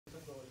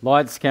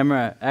Lights,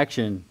 camera,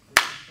 action.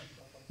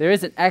 There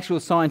is an actual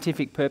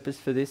scientific purpose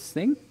for this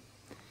thing,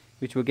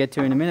 which we'll get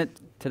to in a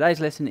minute. Today's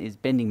lesson is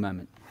bending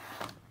moment.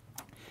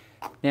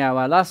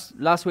 Now,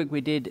 last week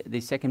we did the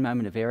second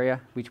moment of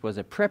area, which was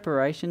a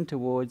preparation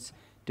towards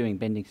doing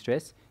bending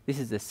stress. This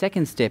is the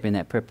second step in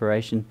that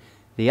preparation.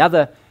 The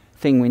other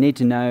thing we need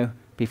to know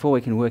before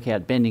we can work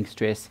out bending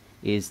stress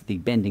is the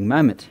bending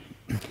moment.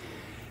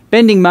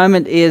 Bending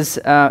moment is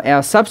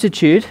our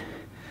substitute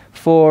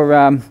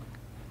for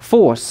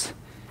force.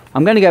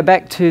 I'm going to go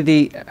back to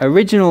the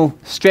original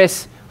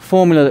stress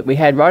formula that we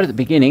had right at the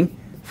beginning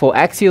for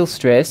axial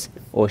stress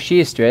or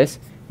shear stress,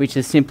 which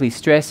is simply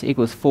stress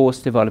equals force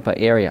divided by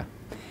area.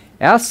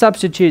 Our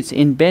substitutes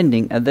in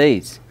bending are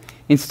these.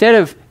 Instead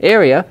of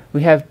area,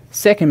 we have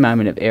second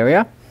moment of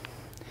area,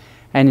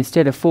 and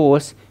instead of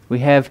force, we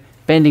have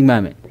bending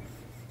moment.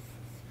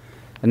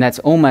 And that's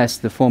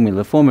almost the formula.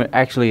 The formula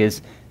actually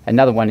is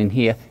another one in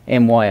here,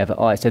 my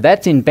over I. So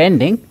that's in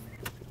bending,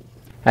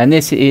 and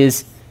this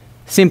is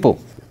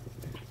simple.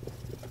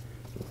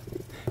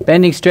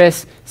 Bending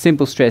stress,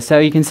 simple stress. So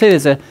you can see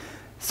there's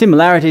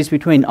similarities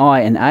between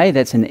I and A.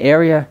 That's an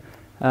area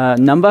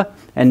number,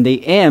 and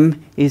the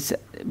M is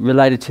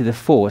related to the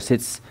force.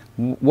 It's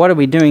what are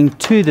we doing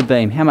to the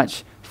beam? How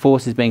much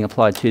force is being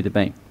applied to the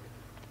beam?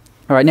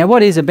 All right, now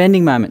what is a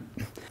bending moment?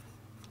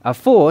 A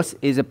force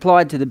is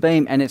applied to the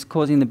beam and it's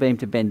causing the beam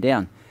to bend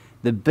down.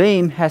 The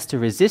beam has to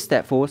resist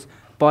that force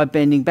by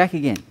bending back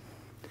again,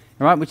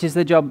 all right, which is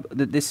the job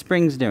that this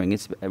spring's doing.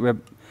 It's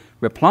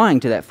replying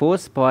to that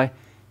force by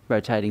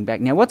rotating back.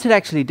 Now, what's it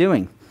actually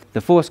doing? The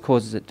force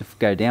causes it to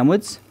go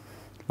downwards,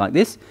 like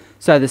this.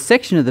 So the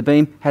section of the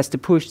beam has to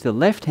push the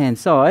left-hand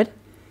side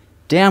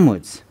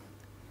downwards,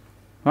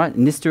 right,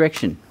 in this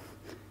direction.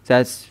 So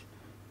it's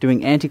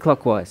doing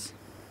anti-clockwise.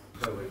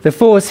 The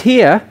force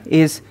here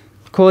is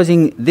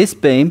causing this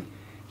beam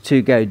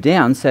to go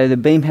down, so the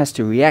beam has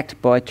to react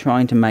by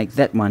trying to make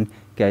that one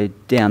go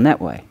down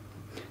that way.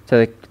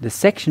 So the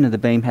section of the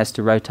beam has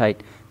to rotate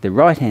the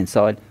right-hand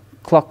side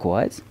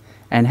clockwise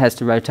and has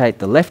to rotate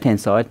the left-hand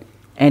side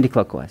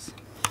anti-clockwise.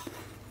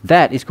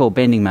 That is called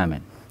bending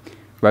moment.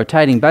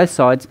 Rotating both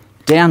sides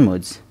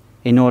downwards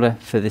in order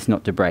for this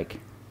not to break.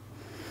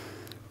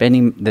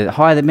 The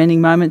higher the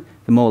bending moment,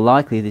 the more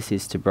likely this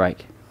is to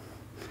break.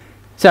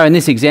 So in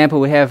this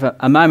example, we have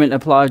a moment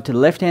applied to the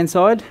left-hand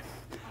side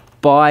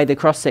by the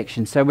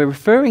cross-section. So we're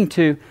referring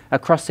to a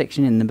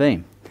cross-section in the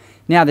beam.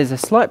 Now there's a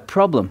slight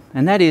problem,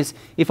 and that is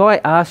if I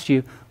asked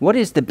you, what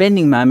is the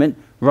bending moment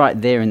right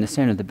there in the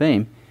centre of the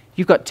beam,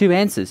 you've got two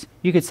answers.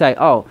 You could say,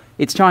 oh,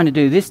 it's trying to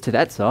do this to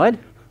that side,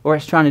 or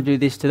it's trying to do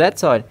this to that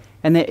side,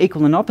 and they're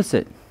equal and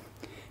opposite.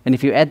 And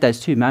if you add those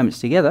two moments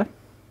together,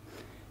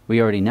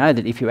 we already know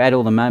that if you add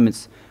all the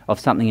moments of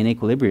something in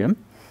equilibrium,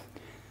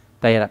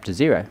 they add up to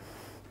 0.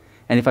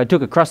 And if I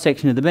took a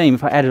cross-section of the beam,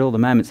 if I added all the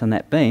moments on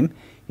that beam,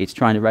 it's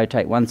trying to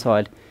rotate one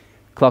side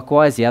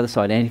clockwise, the other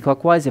side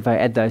anti-clockwise. If I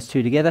add those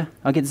two together,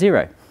 I get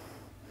 0.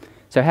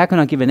 So how can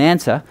I give an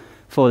answer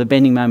for the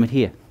bending moment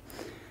here?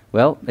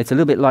 Well, it's a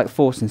little bit like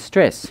force and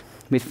stress.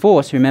 With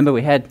force, remember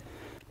we had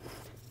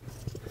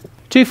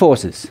two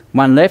forces,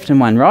 one left and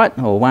one right,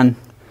 or one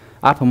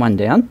up and one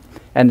down,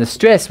 and the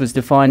stress was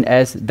defined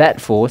as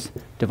that force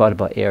divided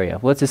by area.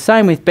 Well, it's the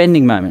same with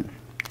bending moment.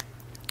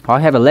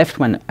 I have a left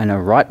one and a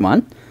right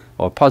one,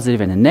 or a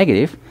positive and a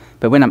negative,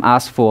 but when I'm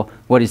asked for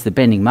what is the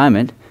bending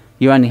moment,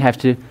 you only have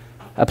to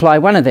apply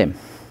one of them.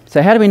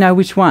 So how do we know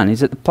which one?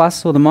 Is it the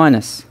plus or the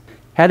minus?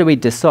 How do we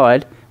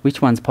decide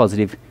which one's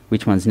positive,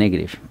 which one's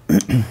negative?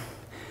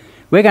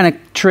 We're going to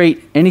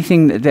treat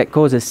anything that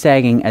causes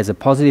sagging as a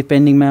positive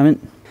bending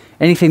moment.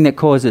 Anything that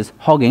causes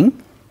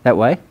hogging, that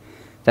way,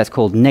 that's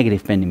called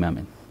negative bending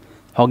moment.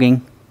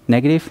 Hogging,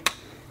 negative,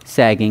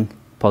 sagging,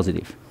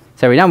 positive.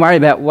 So we don't worry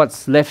about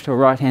what's left or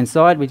right-hand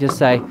side. We just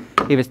say,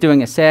 if it's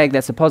doing a sag,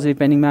 that's a positive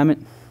bending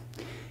moment.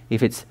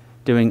 If it's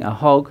doing a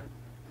hog,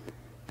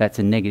 that's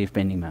a negative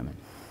bending moment.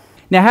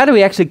 Now, how do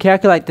we actually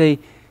calculate the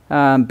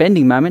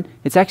bending moment?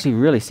 It's actually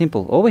really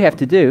simple. All we have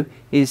to do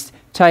is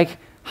take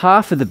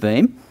half of the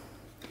beam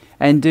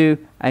and do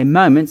a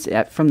moments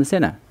out from the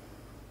centre.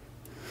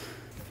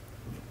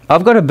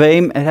 I've got a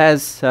beam. It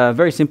has,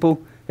 very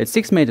simple, it's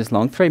 6 metres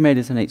long, 3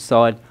 metres on each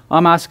side.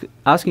 I'm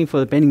asking for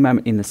the bending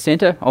moment in the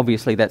centre.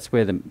 Obviously, that's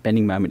where the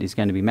bending moment is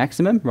going to be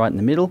maximum, right in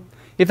the middle.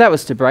 If that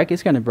was to break,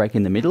 it's going to break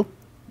in the middle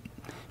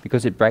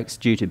because it breaks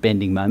due to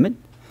bending moment.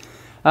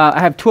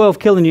 I have 12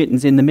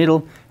 kilonewtons in the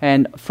middle,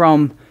 and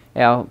from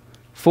our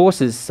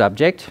forces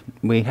subject,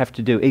 we have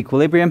to do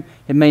equilibrium.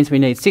 It means we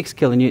need 6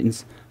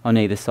 kilonewtons on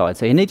either side.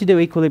 So you need to do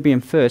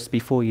equilibrium first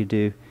before you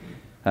do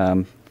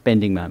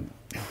bending moment.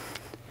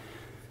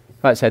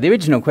 Right, so the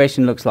original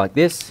question looks like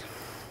this.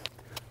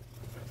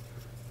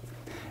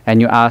 And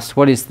you're asked,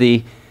 what is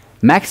the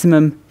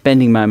maximum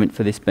bending moment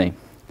for this beam?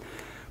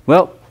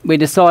 Well, we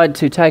decide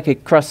to take a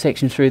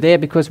cross-section through there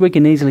because we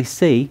can easily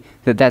see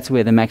that that's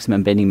where the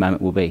maximum bending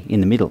moment will be,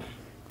 in the middle.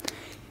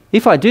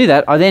 If I do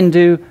that, I then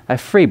do a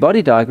free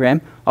body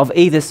diagram of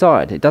either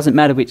side. It doesn't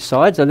matter which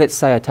side, so let's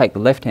say I take the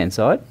left-hand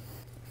side.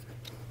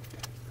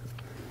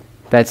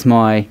 That's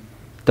my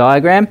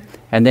diagram,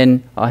 and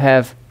then I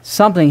have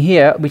something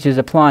here which is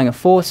applying a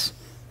force,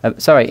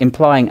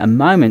 implying a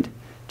moment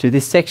to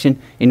this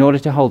section in order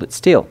to hold it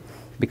still,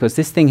 because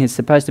this thing is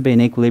supposed to be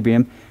in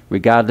equilibrium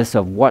regardless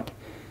of what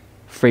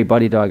free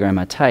body diagram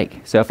I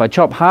take. So if I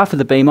chop half of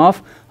the beam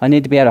off, I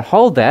need to be able to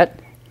hold that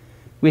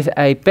with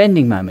a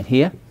bending moment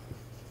here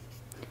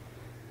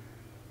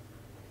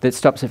that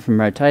stops it from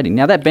rotating.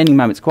 Now that bending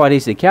moment is quite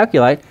easy to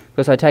calculate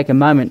because I take a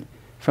moment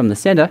from the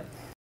centre.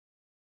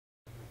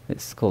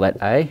 Let's call that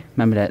A.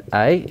 Moment at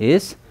A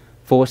is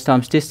force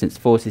times distance.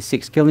 Force is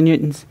 6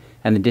 kilonewtons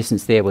and the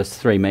distance there was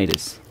 3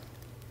 metres.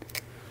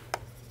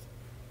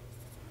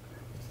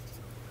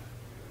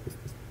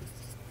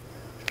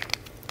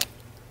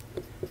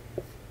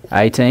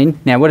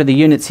 Now what are the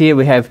units here?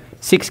 We have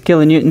 6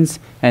 kilonewtons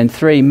and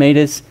 3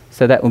 metres,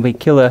 so that will be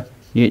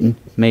kilonewton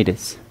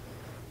metres.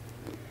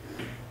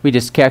 We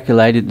just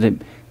calculated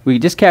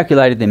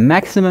the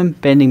maximum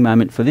bending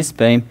moment for this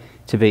beam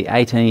to be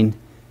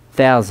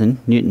 18,000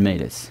 newton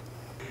metres.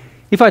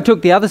 If I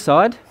took the other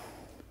side,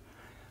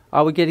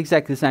 I would get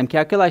exactly the same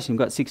calculation.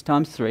 We've got 6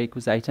 times 3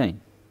 equals 18.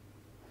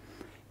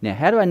 Now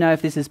how do I know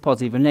if this is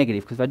positive or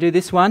negative? Because if I do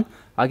this one,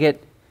 I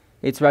get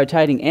it's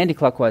rotating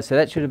anti-clockwise, so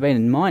that should have been a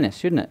minus,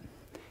 shouldn't it?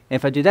 And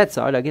if I do that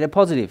side, I get a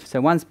positive. So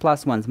one's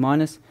plus, one's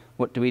minus.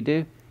 What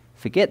do?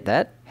 Forget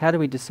that. How do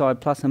we decide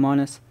plus or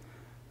minus?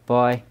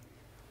 By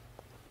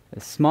a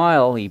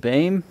smiley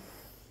beam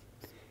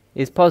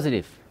is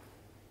positive.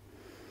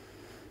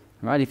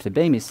 Right, if the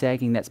beam is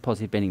sagging, that's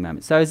positive bending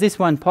moment. So is this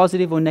one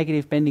positive or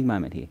negative bending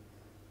moment here?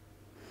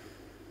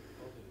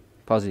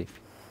 Positive.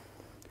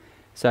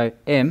 So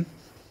M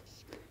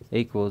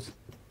equals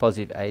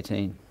positive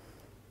 18.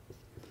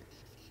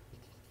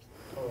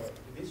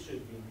 This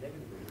should be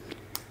negative.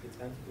 It's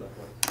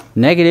anti-clockwise.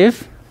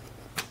 Negative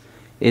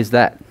is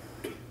that.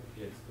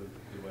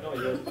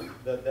 No,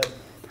 that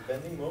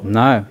bending moment?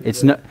 No,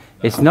 it's not.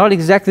 It's not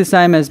exactly the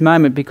same as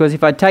moment, because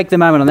if I take the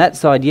moment on that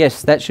side,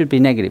 yes, that should be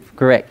negative.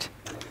 Correct.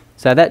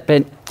 So that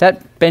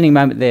bending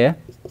moment there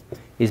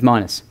is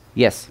minus.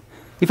 Yes.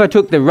 If I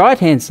took the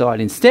right-hand side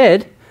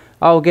instead,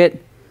 I'll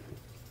get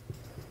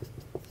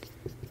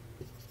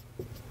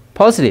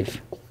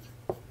positive.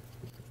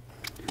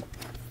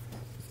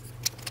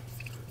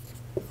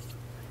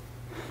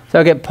 So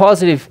I get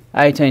positive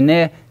 18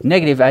 there,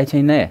 negative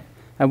 18 there.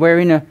 And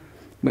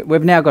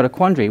we've now got a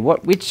quandary.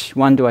 Which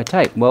one do I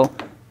take? Well,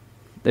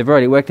 they've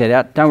already worked that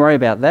out. Don't worry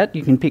about that.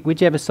 You can pick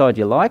whichever side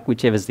you like,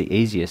 whichever's the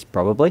easiest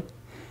probably.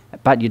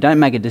 But you don't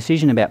make a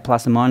decision about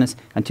plus or minus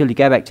until you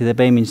go back to the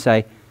beam and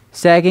say,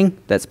 sagging,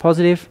 that's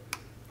positive,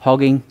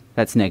 hogging,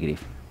 that's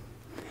negative.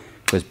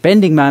 Because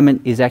bending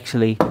moment is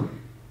actually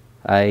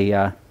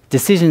a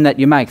decision that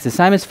you make. It's the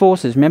same as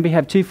forces. Remember, you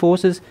have two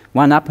forces,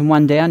 one up and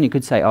one down. You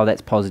could say, oh,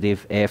 that's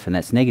positive F and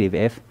that's negative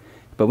F.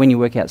 But when you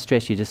work out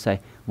stress, you just say,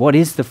 what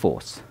is the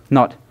force?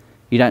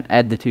 You don't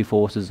add the two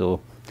forces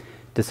or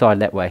decide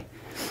that way.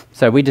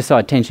 So we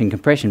decide tension and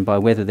compression by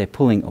whether they're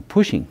pulling or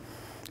pushing.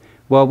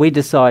 Well, we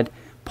decide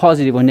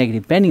positive or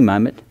negative bending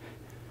moment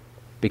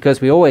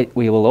because we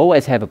will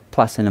always have a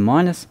plus and a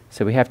minus,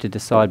 so we have to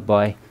decide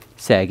by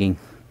sagging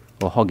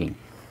or hogging.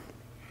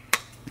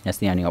 That's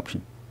the only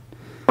option.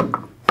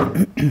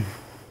 Like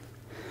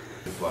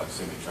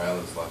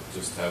semi-trailers, like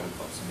just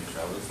tabletop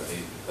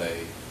semi-trailers,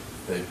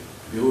 they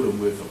build them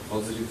with a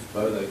positive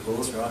bow, they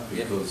call it, right?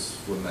 Because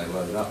when they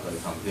load it up, they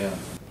come down.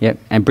 Yep,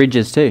 and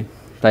bridges too.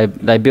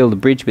 They build a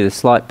bridge with a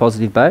slight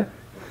positive bow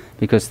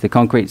because the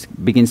concrete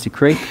begins to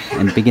creep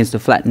and begins to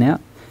flatten out.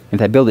 If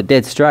they build it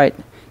dead straight,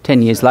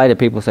 10 years later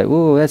people say,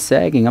 oh, that's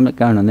sagging, I'm not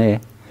going on there.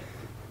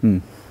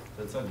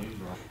 That's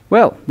unusual.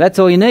 Well, that's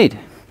all you need.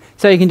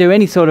 So you can do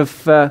any sort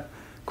of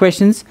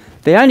questions.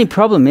 The only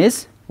problem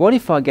is, what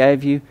if I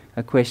gave you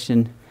a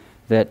question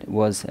that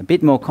was a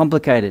bit more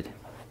complicated?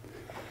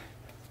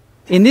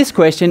 In this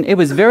question, it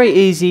was very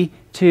easy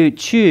to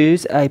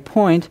choose a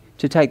point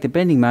to take the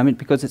bending moment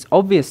because it's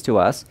obvious to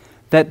us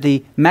that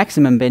the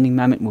maximum bending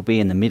moment will be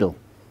in the middle,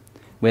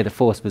 where the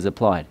force was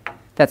applied.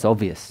 That's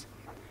obvious.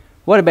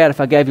 What about if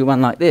I gave you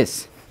one like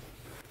this?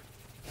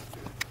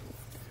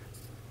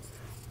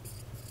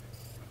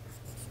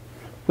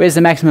 Where's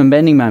the maximum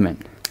bending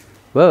moment?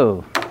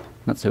 Whoa,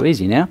 not so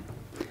easy now.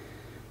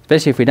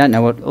 Especially if we don't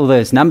know what all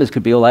those numbers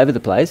could be all over the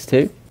place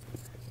too.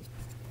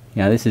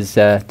 You know, this is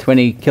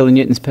 20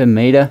 kilonewtons per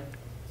metre.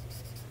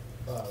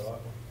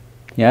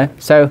 Yeah,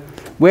 so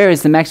where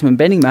is the maximum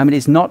bending moment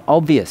is not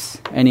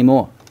obvious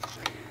anymore.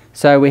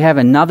 So we have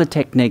another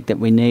technique that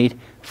we need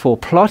for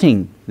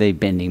plotting the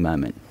bending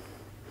moment.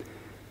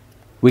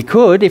 We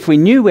could, if we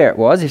knew where it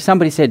was, if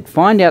somebody said,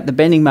 find out the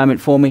bending moment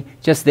for me,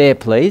 just there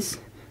please,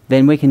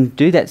 then we can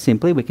do that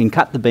simply. We can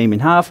cut the beam in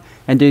half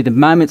and do the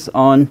moments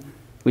on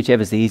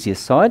whichever's the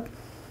easiest side,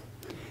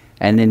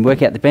 and then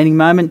work out the bending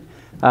moment,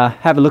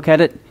 have a look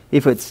at it.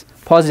 If it's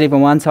positive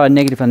on one side,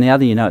 negative on the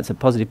other, you know it's a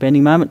positive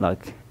bending moment,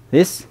 like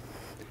this.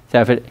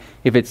 So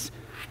if it's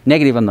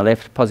negative on the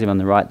left, positive on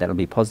the right, that'll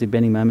be positive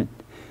bending moment,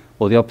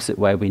 or the opposite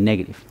way will be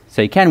negative.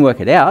 So you can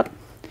work it out,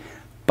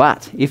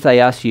 but if they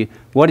ask you,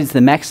 what is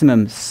the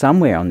maximum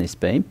somewhere on this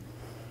beam,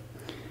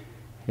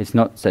 It's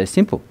not so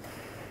simple.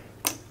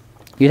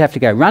 You'd have to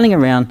go running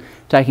around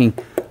taking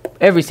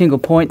every single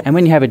point, and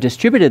when you have a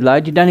distributed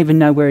load, you don't even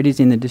know where it is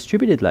in the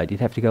distributed load.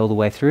 You'd have to go all the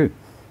way through.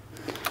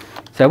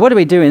 So what do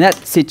we do in that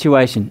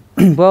situation?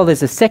 Well,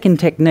 there's a second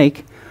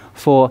technique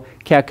for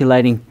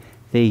calculating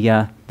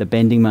the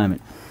bending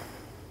moment.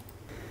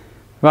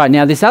 Right,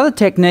 now this other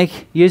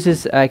technique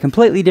uses a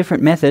completely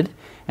different method,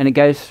 and it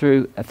goes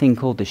through a thing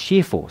called the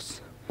shear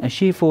force. A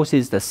shear force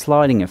is the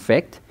sliding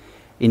effect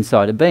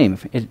inside a beam.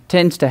 It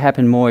tends to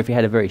happen more if you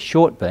had a very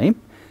short beam.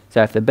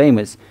 So if the beam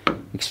was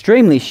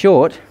extremely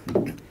short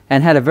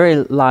and had a very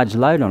large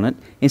load on it,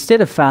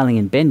 instead of failing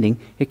in bending,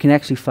 it can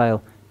actually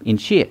fail in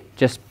shear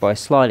just by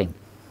sliding.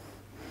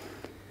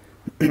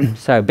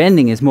 So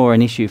bending is more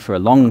an issue for a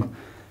long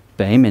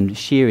beam, and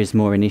shear is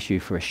more an issue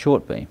for a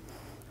short beam.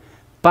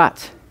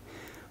 But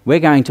we're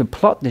going to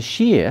plot the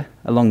shear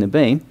along the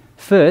beam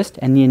first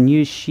and then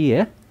use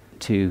shear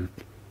to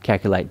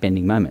calculate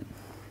bending moment.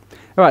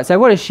 Alright, so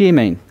what does shear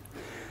mean?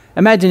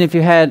 Imagine if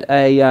you had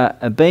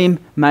a beam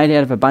made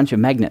out of a bunch of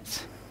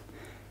magnets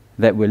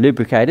that were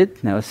lubricated.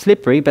 They were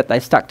slippery, but they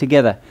stuck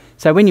together.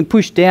 So when you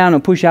push down or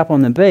push up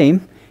on the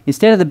beam,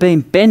 instead of the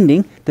beam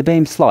bending, the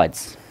beam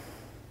slides.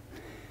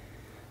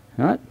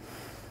 Right?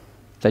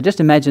 So just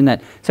imagine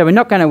that. So we're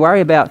not going to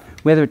worry about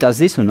whether it does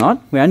this or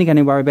not. We're only going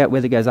to worry about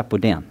whether it goes up or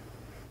down.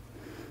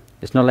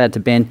 It's not allowed to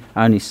bend,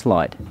 only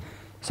slide.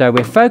 So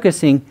we're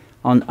focusing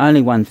on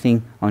only one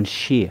thing, on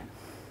shear.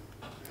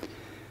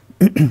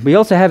 We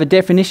also have a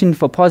definition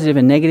for positive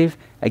and negative.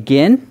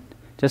 Again,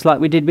 just like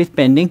we did with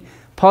bending,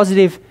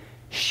 positive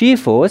shear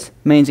force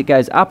means it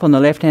goes up on the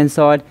left-hand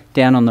side,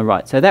 down on the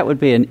right. So that would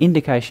be an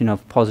indication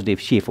of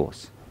positive shear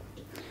force,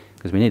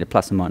 because we need a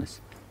plus and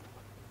minus.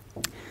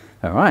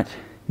 All right.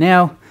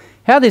 Now,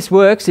 how this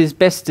works is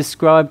best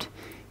described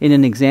in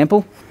an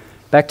example.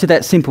 Back to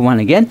that simple one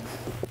again.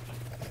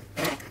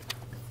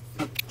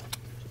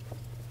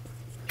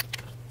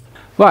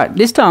 Right,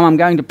 this time I'm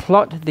going to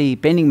plot the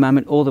bending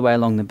moment all the way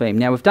along the beam.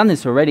 Now, we've done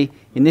this already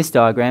in this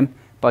diagram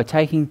by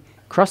taking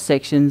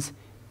cross-sections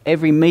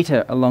every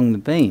metre along the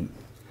beam.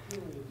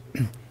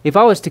 If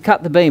I was to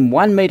cut the beam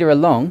 1 metre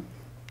along,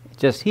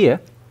 just here,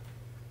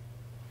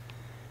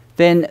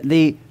 then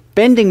the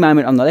bending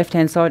moment on the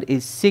left-hand side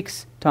is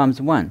 6 times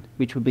 1,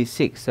 which would be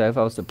 6. So if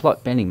I was to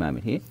plot bending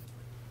moment here,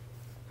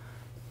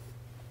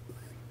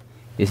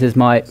 this is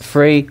my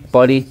free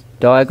body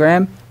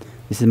diagram.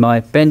 This is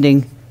my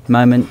bending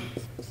moment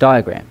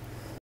diagram.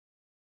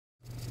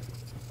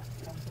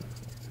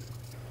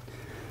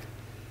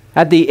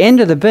 At the end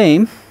of the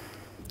beam,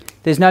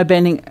 there's no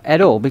bending at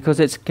all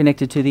because it's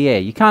connected to the air.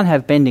 You can't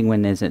have bending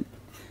when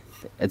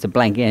it's a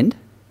blank end.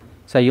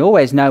 So you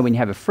always know when you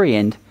have a free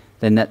end,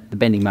 then that the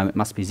bending moment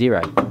must be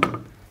 0.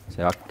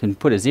 So I can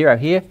put a 0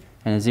 here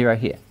and a 0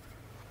 here.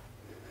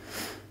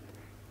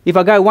 If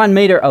I go 1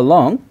 metre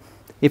along,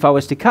 if I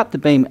was to cut the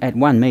beam at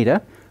 1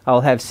 metre,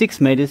 I'll have 6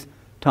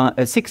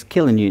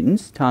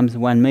 kilonewtons times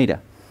 1 metre.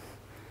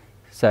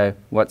 So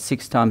what's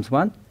 6 times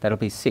 1? That'll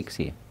be 6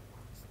 here.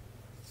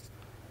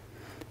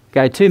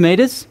 Go 2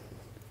 metres,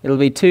 it'll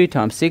be 2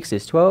 times 6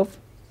 is 12.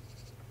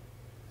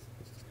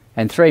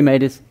 And 3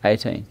 metres,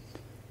 18.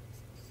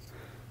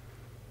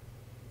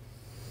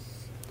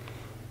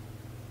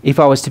 If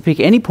I was to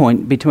pick any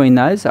point between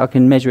those, I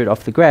can measure it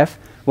off the graph,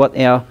 what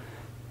our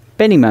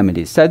bending moment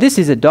is. So this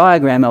is a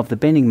diagram of the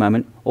bending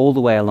moment all the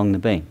way along the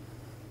beam.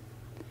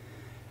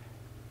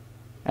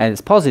 And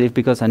it's positive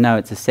because I know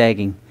it's a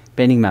sagging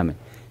bending moment.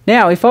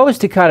 Now, if I was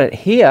to cut it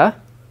here,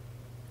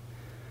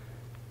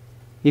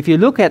 if you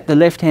look at the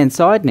left-hand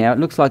side now, it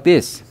looks like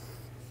this.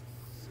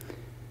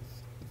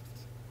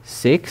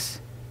 6,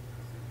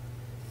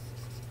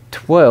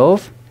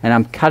 12, and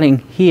I'm cutting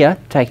here,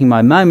 taking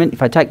my moment.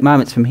 If I take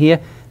moments from here,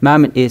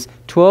 moment is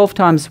 12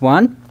 times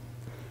 1.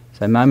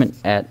 So moment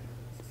at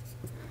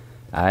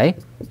A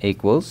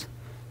equals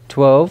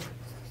 12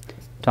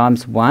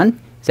 times 1.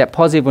 Is that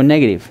positive or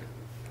negative?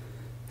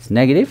 It's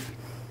negative.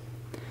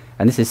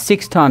 And this is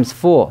 6 times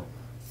 4.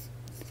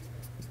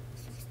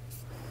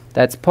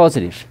 That's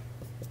positive.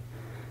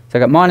 So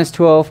I got minus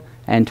 12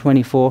 and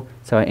 24,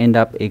 so I end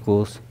up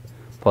equals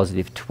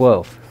positive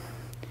 12.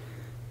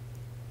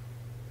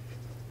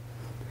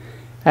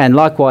 And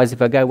likewise,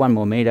 if I go 1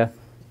 more metre,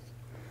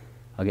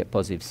 I'll get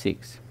positive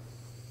 6.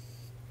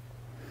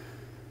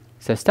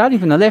 So starting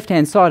from the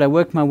left-hand side, I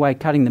worked my way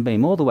cutting the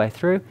beam all the way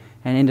through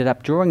and ended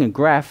up drawing a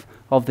graph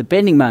of the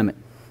bending moment.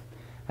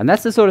 And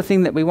that's the sort of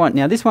thing that we want.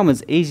 Now, this one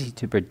was easy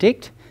to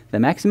predict, the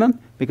maximum,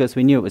 because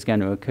we knew it was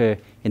going to occur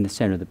in the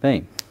centre of the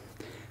beam.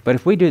 But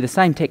if we do the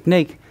same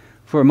technique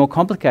for a more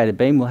complicated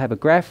beam, we'll have a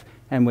graph,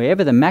 and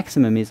wherever the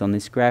maximum is on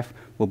this graph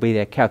will be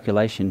the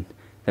calculation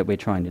that we're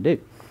trying to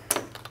do.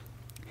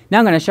 Now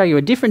I'm going to show you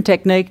a different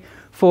technique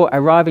for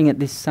arriving at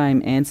this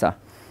same answer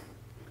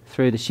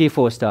through the shear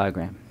force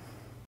diagram.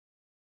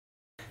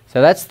 So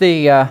that's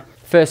the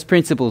first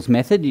principles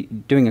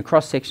method, doing a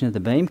cross-section of the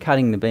beam,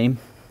 cutting the beam.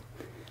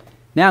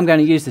 Now I'm going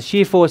to use the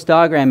shear force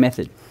diagram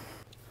method.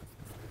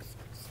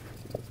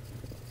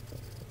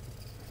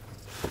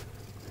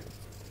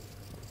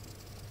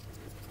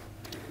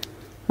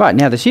 Right,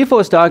 now the shear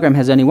force diagram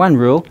has only one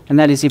rule, and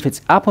that is if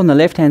it's up on the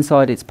left-hand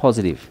side, it's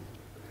positive.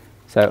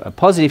 So a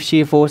positive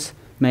shear force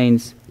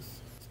means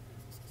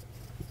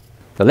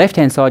the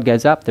left-hand side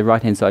goes up, the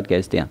right-hand side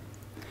goes down.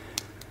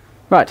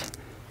 Right,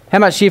 how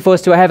much shear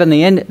force do I have in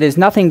the end? There's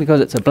nothing because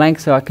it's a blank,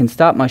 so I can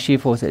start my shear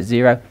force at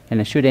 0, and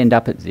I should end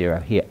up at 0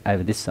 here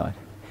over this side.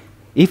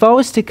 If I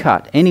was to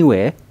cut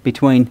anywhere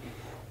between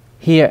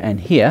here and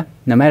here,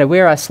 no matter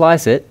where I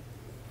slice it,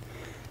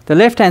 the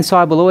left-hand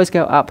side will always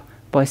go up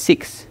by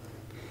 6.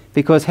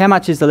 Because how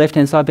much is the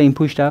left-hand side being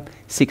pushed up?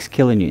 6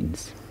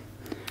 kilonewtons.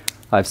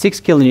 I have 6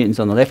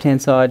 kilonewtons on the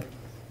left-hand side,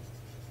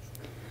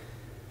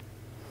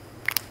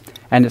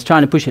 and it's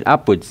trying to push it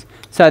upwards.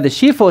 So the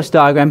shear force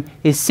diagram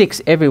is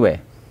 6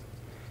 everywhere.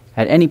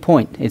 At any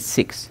point, it's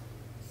 6.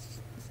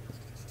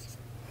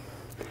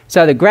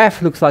 So the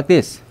graph looks like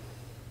this.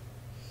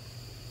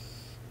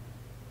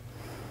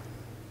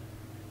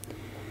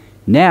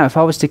 Now, if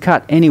I was to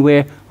cut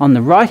anywhere on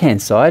the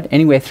right-hand side,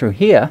 anywhere through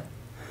here,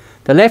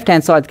 the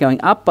left-hand side is going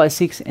up by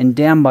 6 and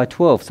down by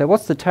 12. So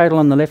what's the total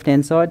on the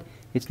left-hand side?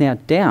 It's now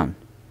down.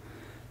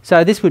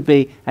 So this would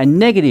be a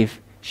negative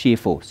shear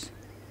force.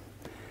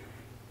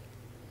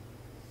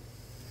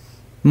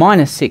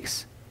 Minus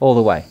 6 all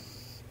the way.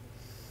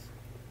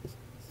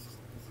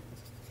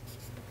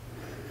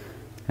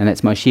 And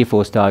that's my shear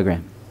force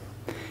diagram.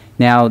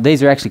 Now,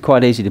 these are actually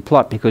quite easy to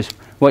plot because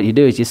what you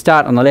do is you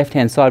start on the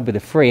left-hand side with a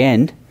free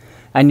end,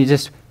 and you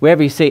just,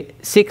 wherever you see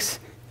 6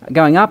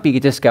 going up, you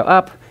could just go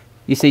up.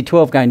 You see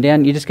 12 going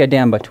down, you just go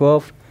down by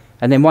 12.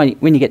 And then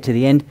when you get to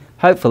the end,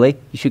 hopefully,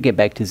 you should get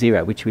back to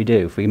 0, which we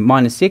do. If we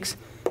minus 6,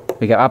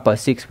 we go up by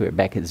 6, we're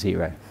back at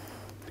 0.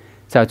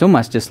 So it's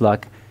almost just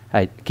like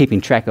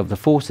keeping track of the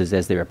forces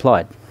as they're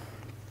applied.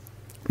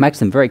 Makes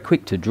them very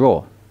quick to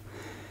draw.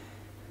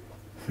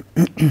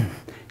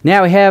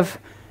 Now we have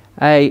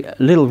a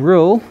little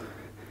rule,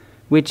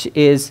 which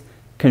is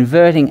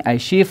converting a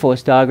shear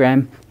force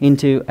diagram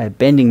into a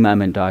bending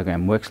moment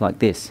diagram. Works like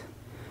this.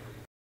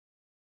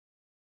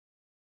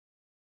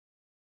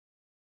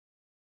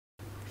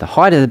 The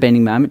height of the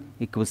bending moment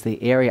equals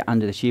the area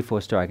under the shear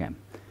force diagram.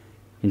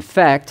 In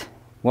fact,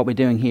 what we're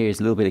doing here is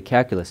a little bit of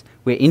calculus.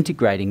 We're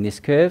integrating this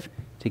curve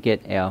to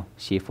get our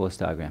shear force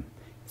diagram.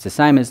 It's the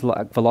same as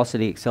like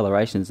velocity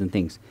accelerations and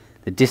things.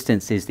 The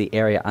distance is the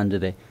area under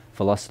the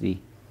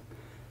velocity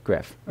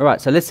graph. All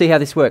right, so let's see how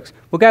this works.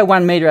 We'll go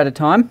 1 metre at a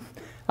time.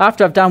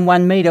 After I've done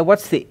 1 metre,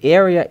 what's the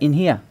area in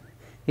here?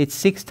 It's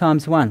 6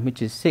 times 1, which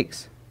is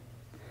 6.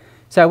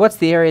 So what's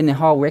the area in the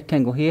whole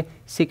rectangle here?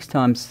 6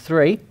 times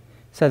 3.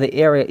 So the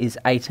area is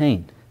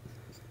 18.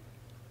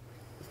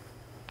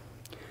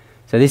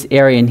 So this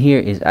area in here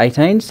is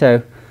 18.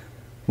 So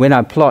when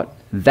I plot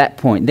that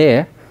point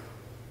there,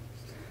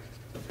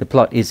 the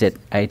plot is at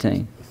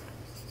 18.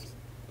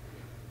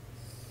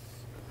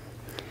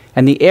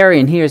 And the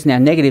area in here is now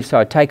negative, so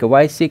I take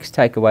away 6,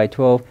 take away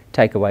 12,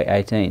 take away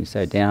 18.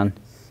 So down,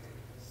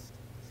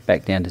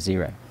 back down to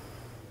 0.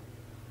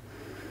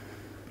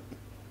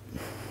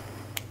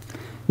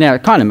 Now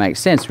it kind of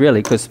makes sense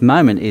really, because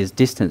moment is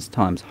distance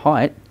times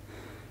height,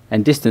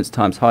 and distance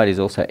times height is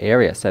also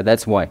area. So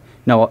that's why,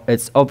 no,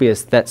 it's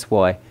obvious that's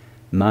why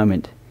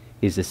moment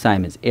is the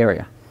same as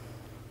area,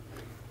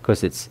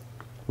 because it's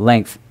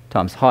length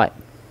times height.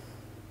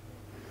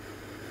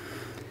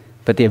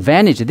 But the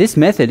advantage of this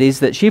method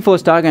is that shear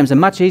force diagrams are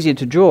much easier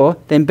to draw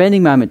than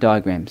bending moment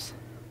diagrams.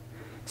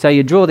 So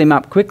you draw them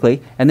up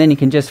quickly, and then you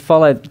can just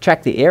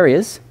track the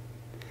areas.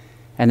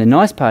 And the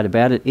nice part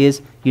about it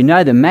is you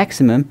know the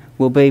maximum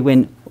will be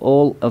when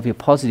all of your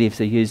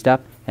positives are used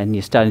up and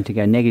you're starting to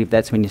go negative.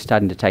 That's when you're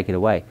starting to take it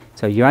away.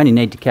 So you only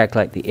need to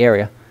calculate the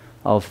area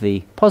of the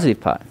positive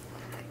part.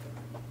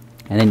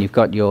 And then you've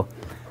got your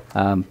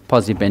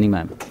positive bending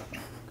moment.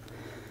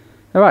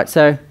 All right,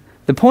 so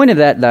the point of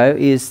that, though,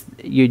 is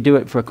you do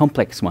it for a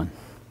complex one.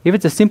 If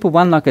it's a simple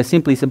one, like a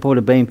simply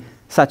supported beam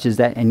such as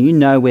that, and you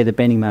know where the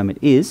bending moment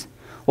is,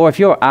 or if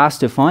you're asked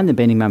to find the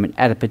bending moment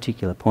at a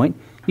particular point,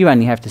 you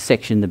only have to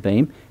section the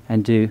beam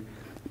and do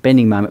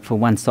bending moment for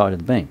one side of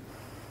the beam.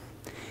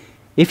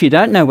 If you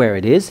don't know where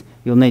it is,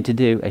 you'll need to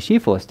do a shear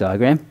force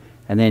diagram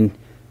and then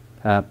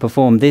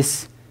perform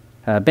this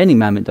bending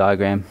moment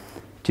diagram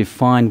to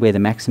find where the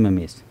maximum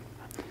is.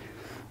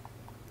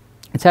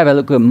 Let's have a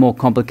look at a more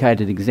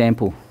complicated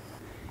example.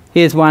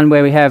 Here's one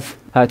where we have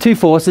 2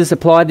 forces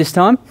applied this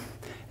time.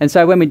 And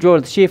so when we draw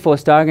the shear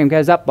force diagram, it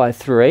goes up by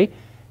 3,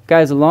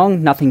 goes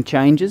along, nothing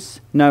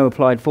changes, no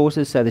applied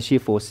forces, so the shear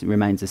force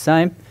remains the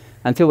same,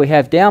 until we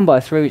have down by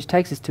 3, which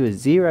takes us to a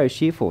 0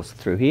 shear force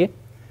through here,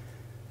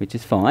 which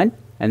is fine.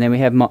 And then we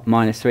have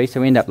minus 3,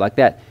 so we end up like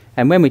that.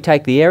 And when we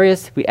take the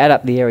areas, we add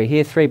up the area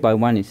here, 3 by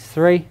 1 is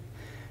 3.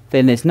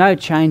 Then there's no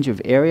change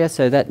of area,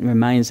 so that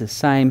remains the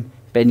same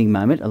bending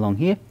moment along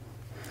here.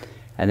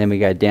 And then we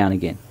go down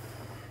again.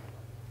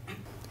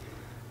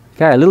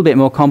 Okay, a little bit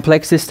more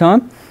complex this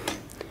time.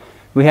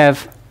 We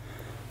have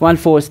 1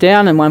 force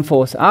down and 1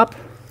 force up.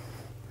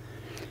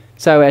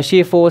 So our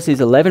shear force is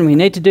 11. We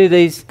need to do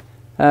these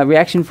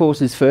reaction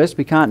forces first.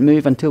 We can't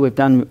move until we've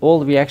done all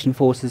the reaction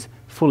forces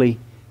fully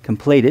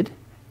completed.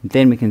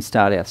 Then we can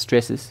start our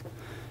stresses.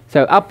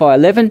 So up by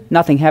 11,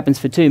 nothing happens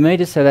for 2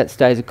 metres, so that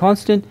stays a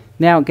constant.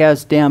 Now it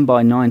goes down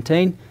by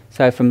 19,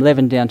 so from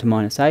 11 down to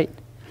 -8.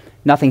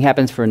 Nothing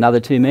happens for another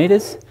 2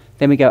 metres.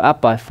 Then we go up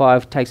by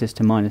 5, takes us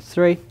to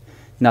 -3.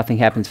 Nothing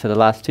happens for the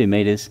last 2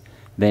 metres.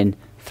 Then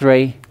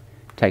 3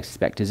 takes us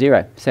back to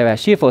 0. So our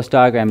shear force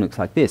diagram looks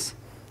like this.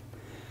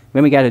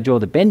 When we go to draw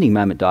the bending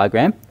moment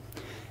diagram,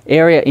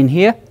 area in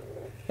here,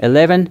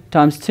 11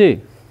 times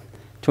 2,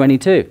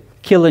 22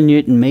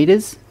 kilonewton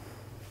metres.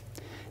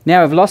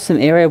 Now we've lost some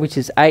area, which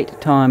is 8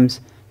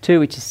 times 2,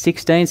 which is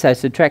 16. So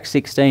subtract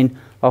 16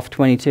 off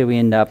 22, we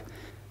end up,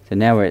 so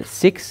now we're at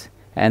 6.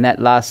 And that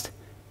last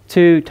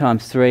 2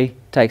 times 3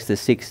 takes the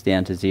 6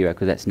 down to 0,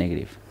 because that's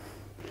negative.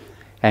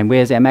 And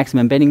where's our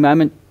maximum bending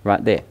moment?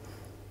 Right there.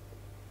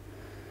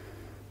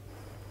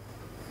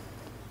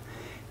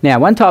 Now,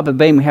 one type of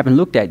beam we haven't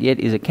looked at yet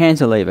is a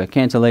cantilever.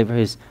 Cantilever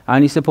is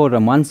only supported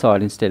on one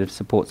side instead of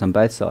supports on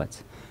both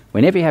sides.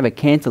 Whenever you have a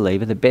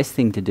cantilever, the best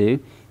thing to do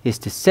is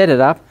to set it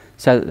up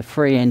so that the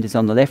free end is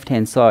on the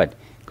left-hand side,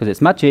 because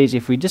it's much easier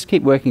if we just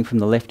keep working from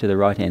the left to the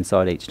right-hand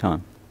side each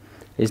time.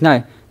 There's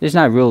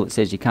no rule that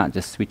says you can't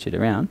just switch it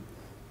around.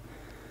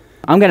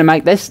 I'm going to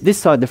make this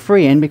side the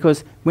free end,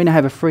 because when I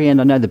have a free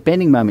end, I know the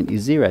bending moment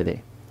is 0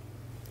 there.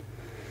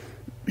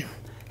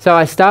 So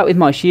I start with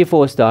my shear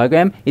force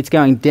diagram. It's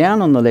going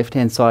down on the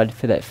left-hand side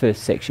for that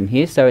first section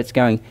here, so it's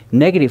going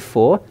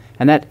 -4,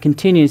 and that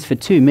continues for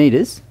 2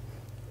 metres.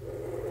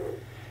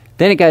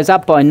 Then it goes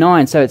up by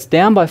 9, so it's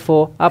down by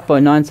 4, up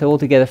by 9, so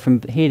altogether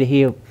from here to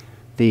here,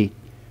 the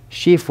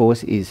shear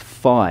force is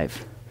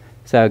 5.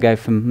 So I go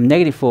from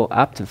 -4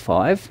 up to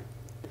 5.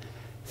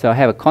 So I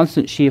have a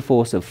constant shear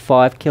force of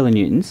 5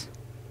 kilonewtons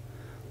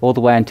all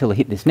the way until I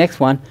hit this next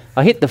one.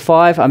 I hit the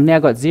 5, I've now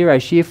got 0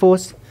 shear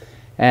force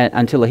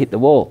until I hit the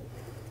wall.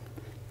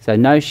 So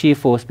no shear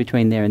force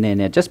between there and there.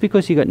 Now, just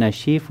because you've got no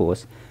shear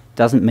force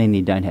doesn't mean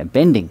you don't have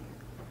bending.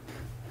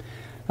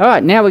 All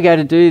right, now we go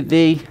to do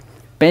the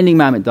bending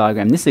moment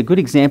diagram. This is a good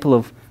example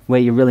of where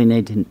you really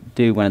need to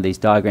do one of these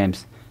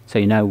diagrams so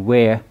you know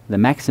where the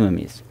maximum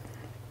is.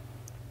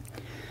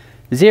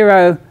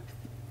 0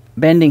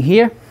 bending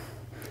here.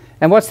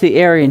 And what's the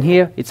area in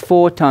here? It's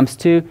 4 times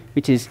 2,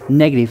 which is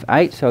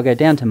 -8. So I'll go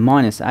down to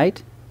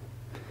 -8.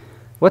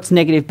 What's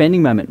negative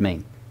bending moment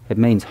mean? It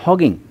means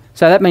hogging.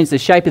 So that means the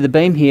shape of the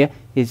beam here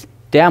is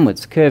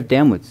downwards, curved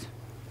downwards.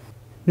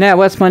 Now,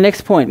 what's my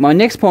next point? My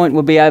next point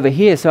will be over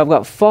here. So I've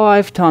got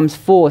 5 times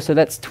 4, so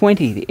that's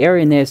 20. The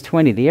area in there is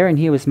 20. The area in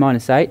here was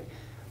 -8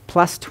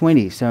 plus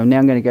 20. So now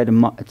I'm going to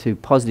go to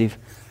positive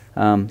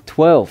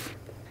 12.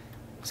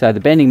 So the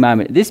bending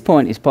moment at this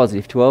point is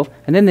positive 12.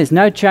 And then there's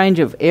no change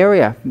of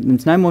area.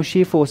 There's no more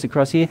shear force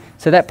across here.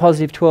 So that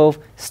positive 12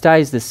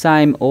 stays the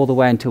same all the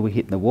way until we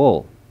hit the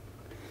wall,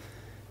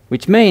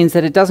 which means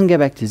that it doesn't go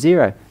back to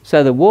 0.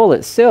 So the wall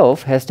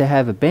itself has to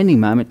have a bending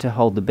moment to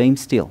hold the beam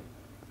still.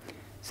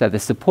 So the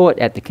support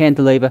at the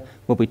cantilever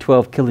will be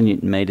 12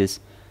 kilonewton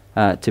meters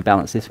to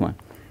balance this one.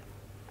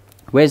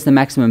 Where's the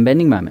maximum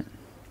bending moment?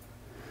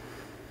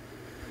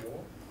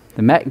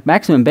 The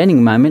maximum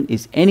bending moment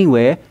is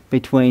anywhere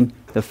between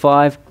the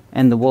 5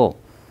 and the wall.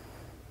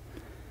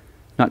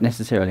 Not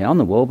necessarily on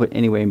the wall, but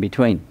anywhere in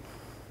between.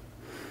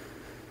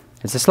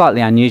 It's a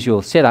slightly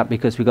unusual setup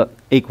because we've got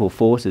equal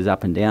forces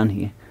up and down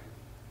here.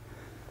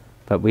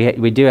 But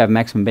we do have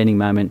maximum bending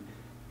moment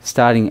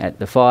starting at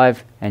the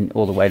 5 and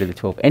all the way to the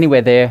 12.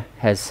 Anywhere there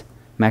has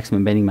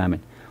maximum bending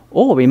moment.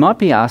 Or we might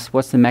be asked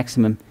what's the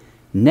maximum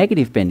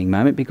negative bending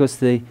moment, because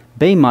the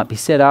beam might be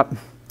set up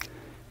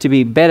to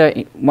be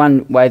better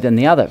one way than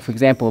the other. For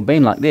example, a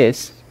beam like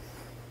this,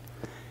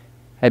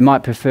 it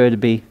might prefer to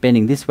be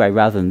bending this way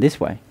rather than this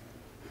way.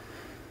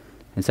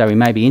 And so we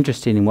may be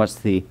interested in what's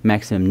the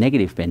maximum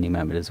negative bending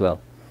moment as well.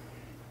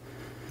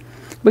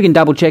 We can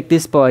double check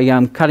this by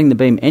cutting the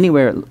beam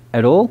anywhere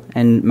at all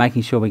and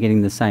making sure we're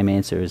getting the same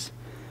answer as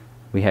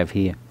we have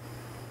here.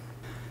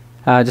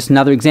 Just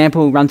another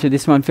example, we'll run through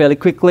this one fairly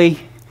quickly.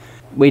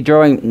 We're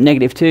drawing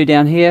 -2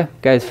 down here,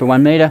 goes for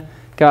 1 metre,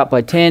 go up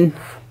by 10,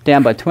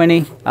 down by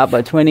 20, up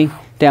by 20,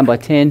 down by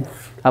 10,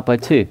 up by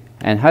 2.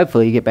 And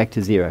hopefully you get back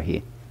to 0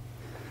 here.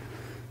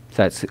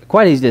 So it's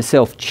quite easy to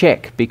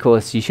self-check,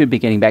 because you should be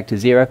getting back to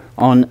 0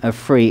 on a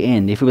free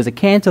end. If it was a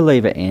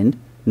cantilever end,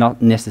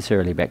 not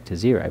necessarily back to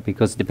 0,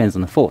 because it depends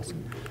on the force.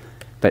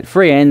 But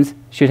free ends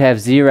should have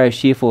 0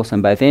 shear force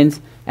on both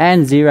ends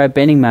and 0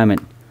 bending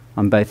moment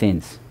on both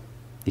ends.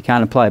 You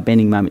can't apply a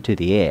bending moment to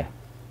the air.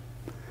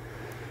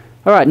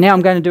 All right, now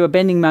I'm going to do a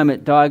bending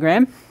moment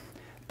diagram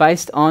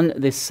based on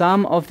the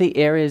sum of the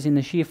areas in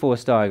the shear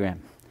force diagram.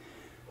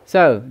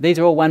 So these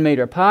are all 1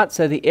 metre apart,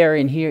 so the area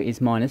in here is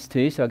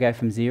 -2, so I go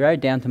from 0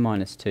 down to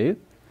 -2.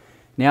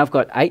 Now I've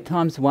got 8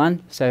 times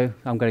 1, so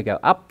I'm going to go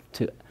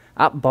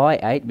up by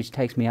 8, which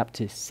takes me up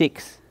to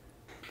 6.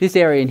 This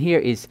area in here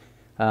is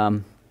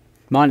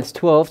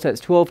 -12, so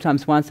it's 12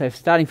 times 1, so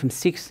starting from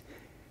 6,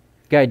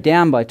 go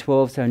down by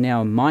 12, so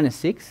now I'm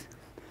 -6.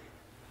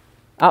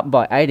 Up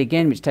by 8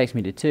 again, which takes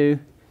me to 2.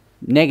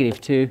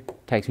 -2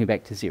 takes me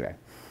back to 0.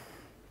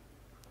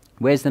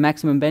 Where's the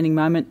maximum bending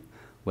moment?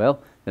 Well,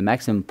 The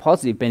maximum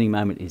positive bending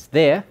moment is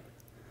there,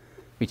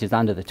 which is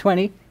under the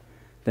 20.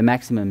 The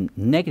maximum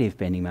negative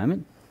bending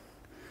moment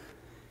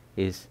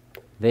is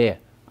there,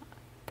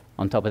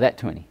 on top of that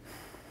 20.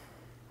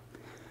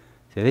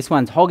 So this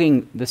one's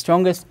hogging the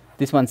strongest,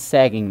 this one's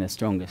sagging the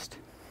strongest.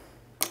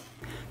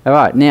 All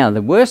right, now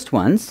the worst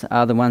ones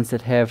are the ones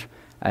that have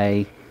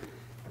a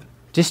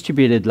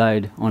distributed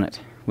load on it.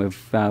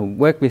 We've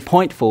worked with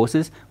point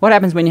forces. What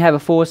happens when you have a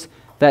force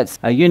that's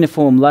a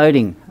uniform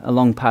loading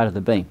along part of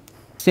the beam?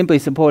 Simply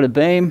supported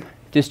beam,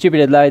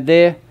 distributed load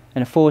there,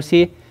 and a force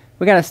here.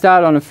 We're going to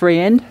start on a free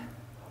end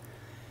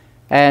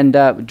and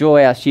draw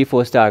our shear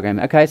force diagram.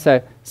 Okay,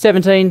 so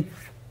 17,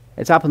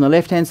 it's up on the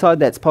left-hand side,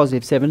 that's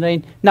positive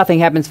 17. Nothing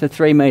happens for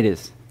 3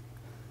 metres.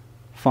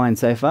 Fine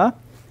so far.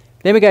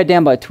 Then we go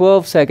down by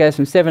 12, so it goes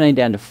from 17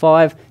 down to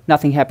 5.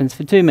 Nothing happens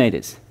for 2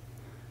 metres.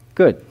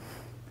 Good.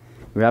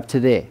 We're up to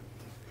there.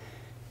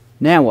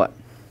 Now what?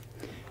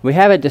 We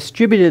have a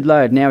distributed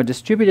load. Now a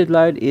distributed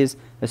load is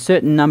a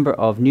certain number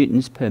of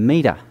newtons per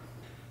metre.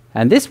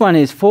 And this one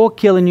is 4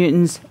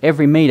 kilonewtons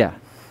every metre.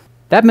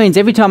 That means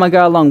every time I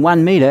go along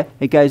 1 metre,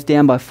 it goes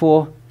down by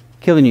 4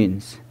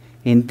 kilonewtons.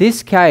 In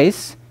this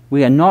case,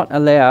 we are not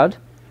allowed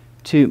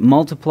to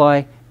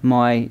multiply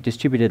my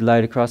distributed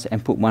load across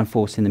and put one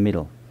force in the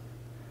middle.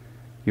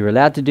 You're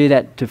allowed to do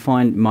that to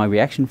find my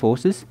reaction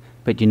forces,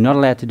 but you're not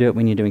allowed to do it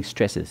when you're doing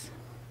stresses.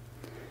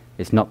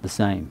 It's not the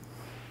same.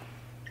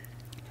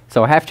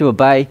 So I have to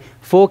obey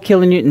 4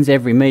 kilonewtons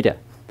every metre.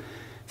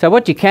 So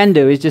what you can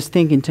do is just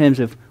think in terms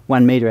of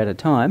 1 metre at a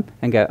time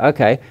and go,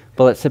 okay,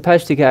 well it's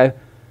supposed to go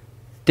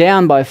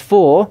down by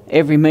 4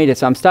 every metre.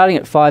 So I'm starting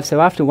at 5,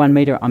 so after 1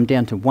 metre I'm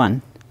down to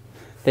 1.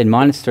 Then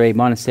minus 3,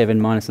 minus 7,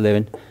 minus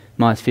 11,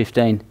 minus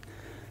 15,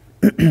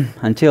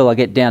 until I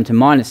get down to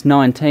minus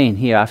 19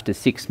 here after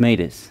 6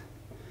 metres.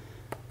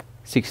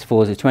 6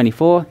 fours are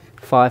 24,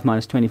 5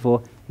 minus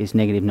 24 is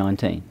negative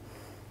 19.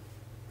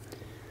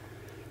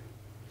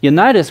 You'll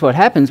notice what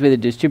happens with a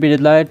distributed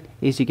load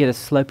is you get a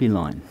slopey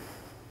line.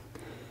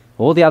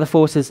 All the other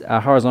forces are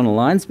horizontal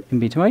lines in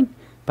between,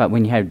 but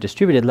when you have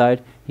distributed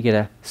load, you get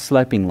a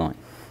sloping line.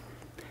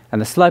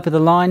 And the slope of the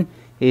line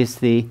is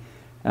the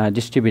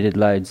distributed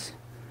load's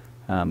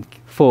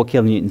 4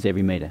 kilonewtons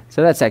every metre.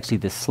 So that's actually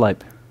the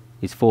slope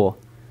is 4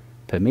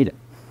 per metre.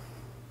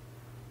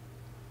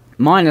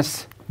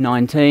 Minus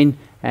 19,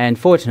 and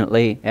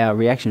fortunately our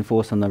reaction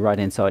force on the right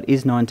hand side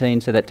is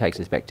 19, so that takes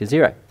us back to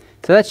 0.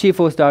 So that shear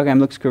force diagram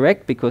looks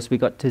correct because we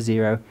got to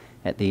 0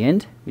 at the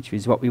end, which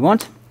is what we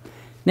want.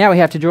 Now we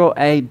have to draw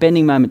a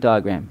bending moment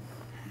diagram.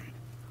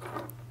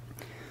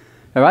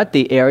 Alright,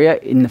 the area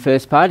in the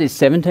first part is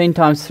 17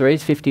 times 3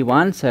 is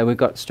 51, so we've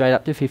got straight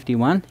up to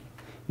 51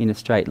 in a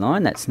straight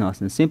line. That's nice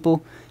and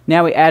simple.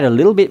 Now we add a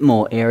little bit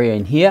more area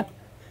in here,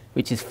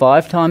 which is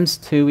 5 times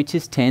 2, which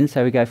is 10,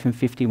 so we go from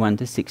 51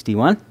 to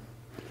 61.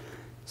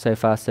 So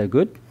far so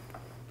good.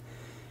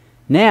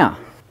 Now,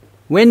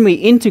 when we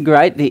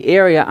integrate the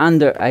area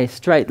under a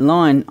straight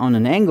line on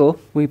an angle,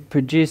 we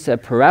produce a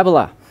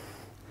parabola.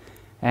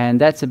 And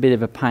that's a bit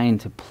of a pain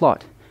to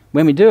plot.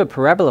 When we do a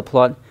parabola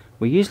plot,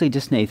 we usually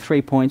just need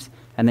 3 points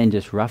and then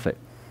just rough it.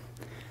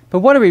 But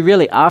what are we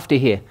really after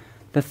here?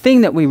 The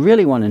thing that we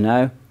really want to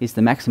know is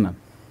the maximum.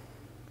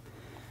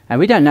 And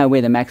we don't know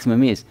where the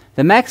maximum is.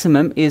 The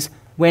maximum is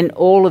when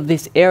all of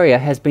this area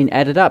has been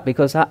added up,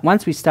 because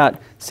once we start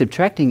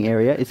subtracting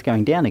area, it's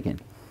going down again.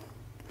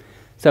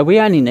 So we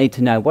only need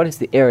to know what is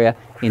the area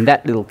in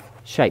that little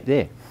shape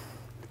there,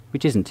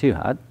 which isn't too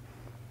hard.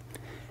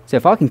 So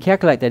if I can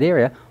calculate that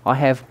area, I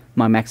have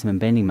my maximum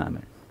bending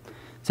moment.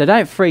 So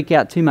don't freak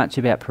out too much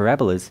about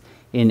parabolas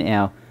in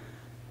our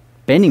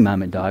bending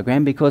moment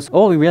diagram, because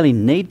all we really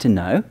need to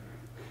know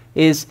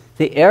is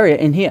the area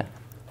in here.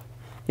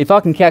 If I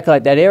can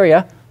calculate that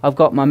area, I've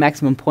got my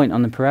maximum point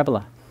on the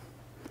parabola.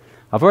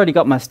 I've already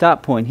got my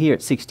start point here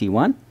at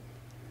 61.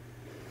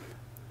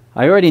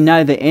 I already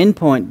know the end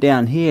point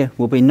down here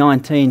will be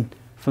 19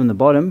 from the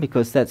bottom,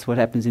 because that's what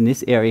happens in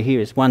this area here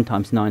is 1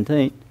 times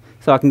 19.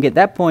 So I can get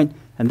that point,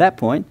 and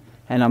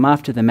I'm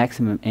after the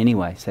maximum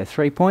anyway. So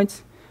 3 points,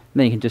 and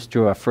then you can just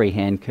draw a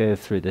freehand curve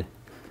through the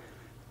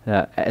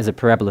as a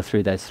parabola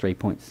through those 3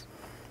 points.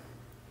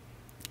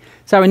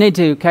 So we need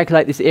to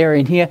calculate this area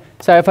in here.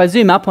 So if I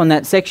zoom up on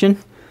that section,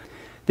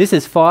 this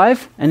is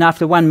 5, and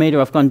after 1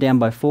 metre I've gone down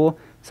by 4.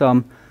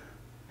 So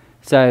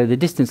the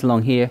distance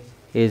along here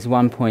is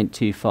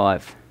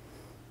 1.25.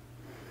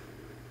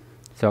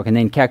 So I can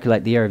then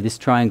calculate the area of this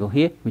triangle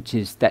here, which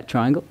is that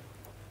triangle.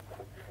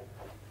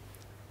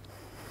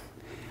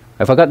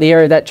 If I got the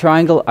area of that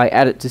triangle, I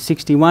add it to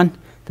 61,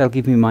 that'll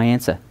give me my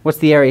answer. What's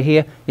the area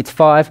here? It's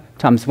 5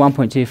 times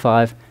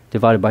 1.25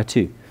 divided by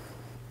 2,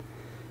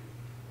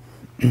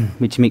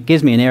 which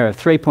gives me an area of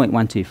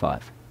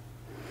 3.125.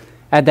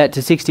 Add that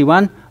to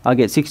 61, I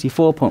get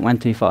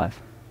 64.125.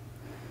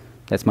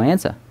 That's my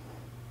answer.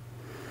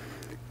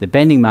 The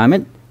bending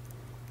moment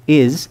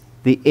is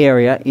the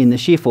area in the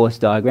shear force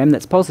diagram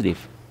that's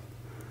positive.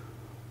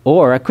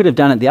 Or I could have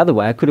done it the other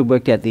way. I could have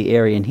worked out the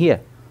area in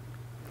here,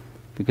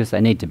 because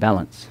they need to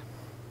balance.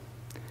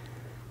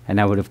 And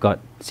I would have got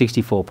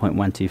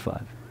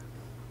 64.125.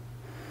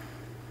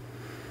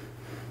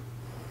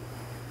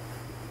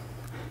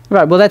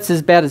 Right, well that's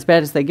about as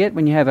bad as they get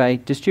when you have a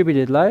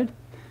distributed load.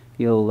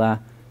 You'll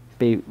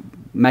be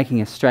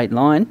making a straight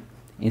line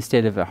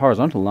instead of a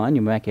horizontal line.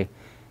 You make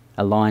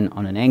a line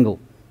on an angle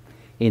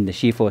in the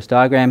shear force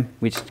diagram,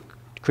 which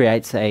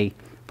creates a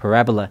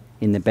parabola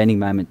in the bending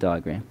moment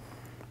diagram.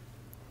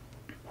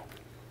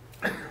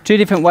 Two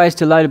different ways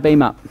to load a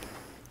beam up.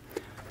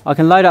 I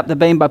can load up the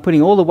beam by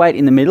putting all the weight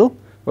in the middle,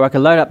 or I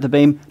can load up the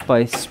beam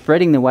by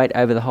spreading the weight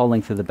over the whole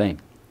length of the beam.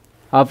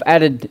 I've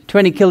added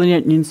 20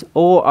 kilonewtons,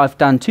 or I've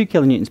done 2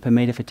 kilonewtons per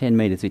metre for 10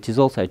 metres, which is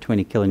also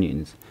 20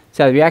 kilonewtons.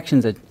 So the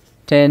reactions are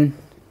 10,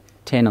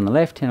 10 on the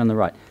left, 10 on the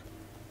right.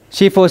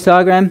 Shear force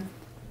diagram,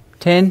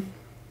 10,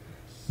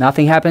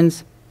 nothing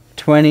happens,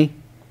 20,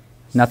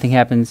 nothing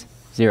happens,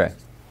 0.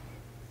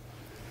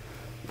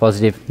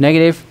 Positive,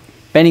 negative.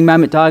 Bending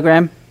moment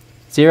diagram,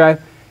 0.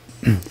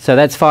 So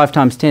that's 5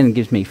 times 10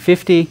 gives me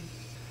 50,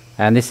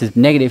 and this is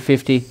negative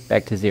 50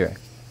 back to 0.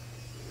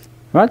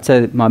 Right,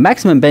 so my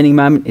maximum bending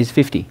moment is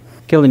 50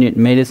 kilonewton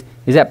meters.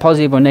 Is that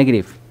positive or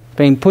negative?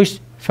 Being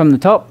pushed from the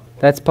top,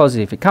 that's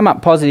positive. It come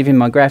up positive in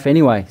my graph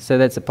anyway, so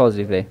that's a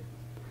positive there.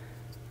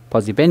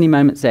 Positive bending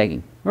moment,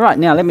 sagging. All right,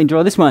 now let me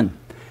draw this one.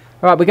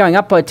 All right, we're going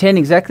up by 10,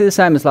 exactly the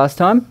same as last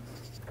time.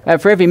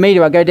 For every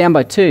metre I go down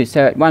by 2,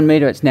 so at 1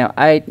 metre it's now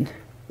 8,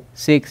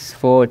 6,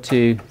 4,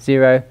 2,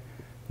 0,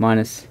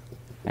 minus,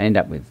 and end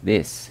up with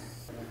this.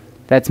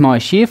 That's my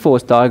shear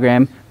force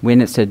diagram when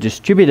it's a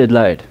distributed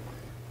load.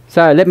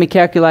 So let me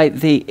calculate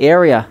the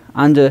area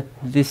under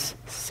this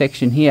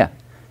section here.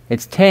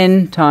 It's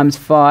 10 times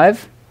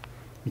 5,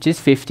 which is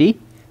 50,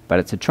 but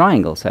it's a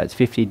triangle, so it's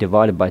 50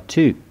 divided by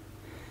 2.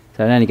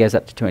 So it only goes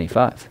up to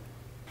 25.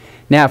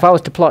 Now if I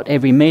was to plot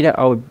every metre,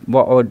 I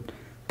would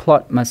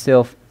plot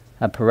myself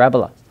a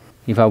parabola,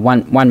 if I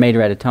 1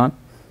 metre at a time.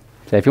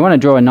 So if you want to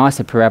draw a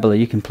nicer parabola,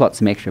 you can plot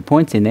some extra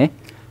points in there,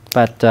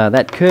 but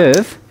that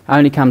curve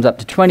only comes up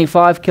to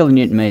 25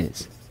 kilonewton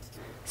meters.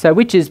 So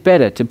which is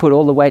better, to put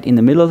all the weight in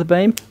the middle of the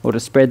beam or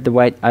to spread the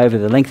weight over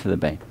the length of the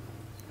beam?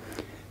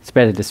 It's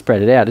better to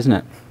spread it out, isn't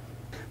it?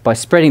 By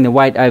spreading the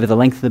weight over the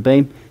length of the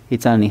beam,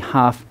 it's only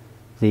half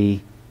the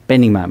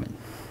bending moment.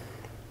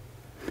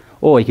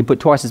 Or you can put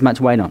twice as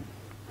much weight on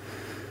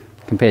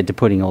compared to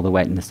putting all the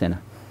weight in the centre.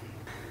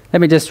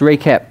 Let me just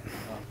recap.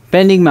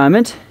 Bending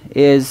moment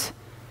is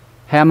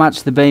how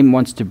much the beam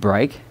wants to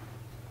break,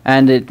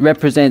 and it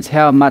represents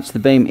how much the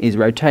beam is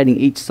rotating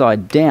each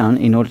side down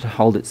in order to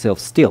hold itself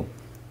still.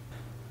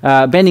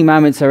 Bending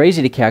moments are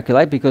easy to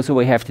calculate because all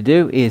we have to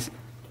do is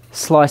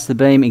slice the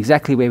beam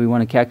exactly where we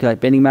want to calculate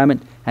bending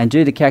moment and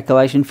do the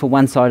calculation for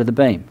one side of the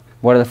beam.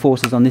 What are the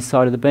forces on this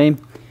side of the beam?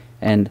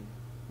 And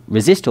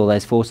resist all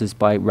those forces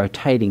by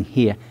rotating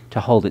here to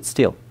hold it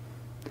still.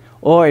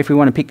 Or if we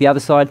want to pick the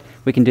other side,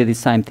 we can do the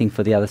same thing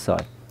for the other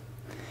side.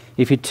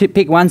 If you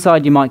pick one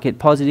side, you might get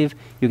positive,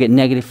 you'll get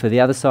negative for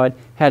the other side.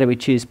 How do we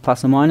choose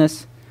plus or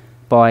minus?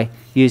 By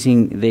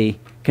using the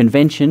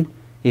convention.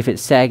 If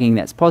it's sagging,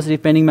 that's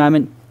positive bending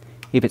moment.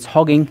 If it's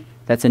hogging,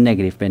 that's a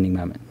negative bending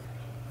moment.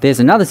 There's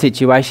another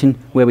situation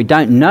where we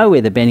don't know where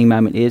the bending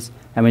moment is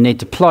and we need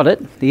to plot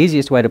it. The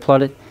easiest way to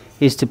plot it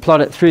is to plot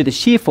it through the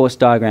shear force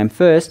diagram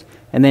first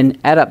and then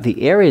add up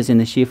the areas in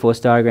the shear force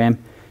diagram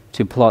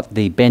to plot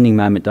the bending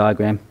moment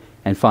diagram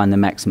and find the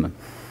maximum.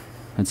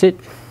 That's it.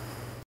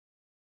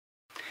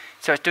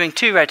 So it's doing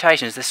 2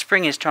 rotations. The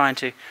spring is trying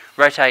to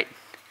rotate.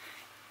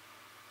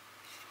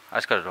 I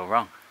just got it all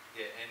wrong.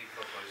 Yeah,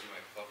 anti-clockwise, you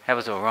make clockwise. That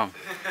was all wrong.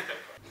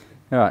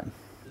 All right.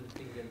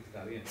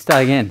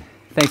 Start again.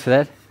 Thanks for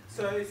that.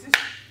 So is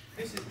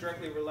this is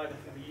directly related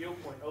to the yield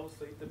point,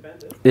 obviously, to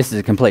bend it. This is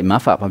a complete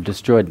muff up. I've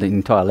destroyed the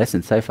entire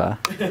lesson so far.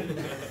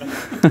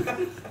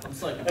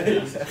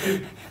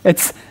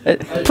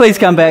 Please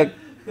come back.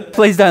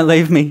 Please don't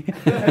leave me.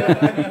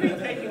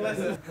 Taking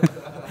lessons.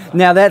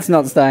 Now that's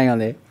not staying on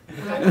there.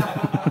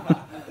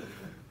 Are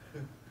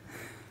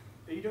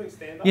you doing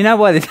stand-up? You know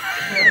why this...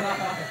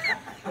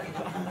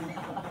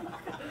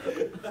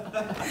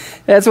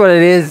 That's what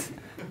it is.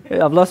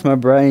 I've lost my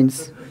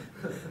brains.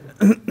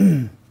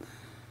 This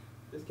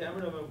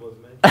cameraman was,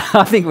 man.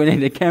 I think we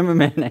need a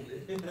cameraman.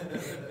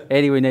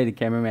 Eddie, we need a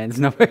cameraman. It's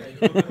not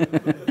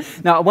working.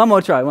 No, one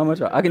more try.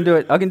 I can do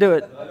it. I can do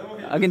it.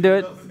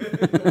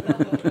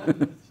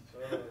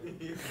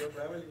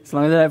 As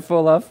long as I don't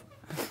fall off.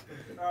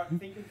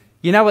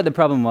 You know what the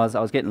problem was? I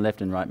was getting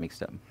left and right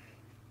mixed up.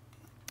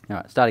 All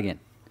right, start again.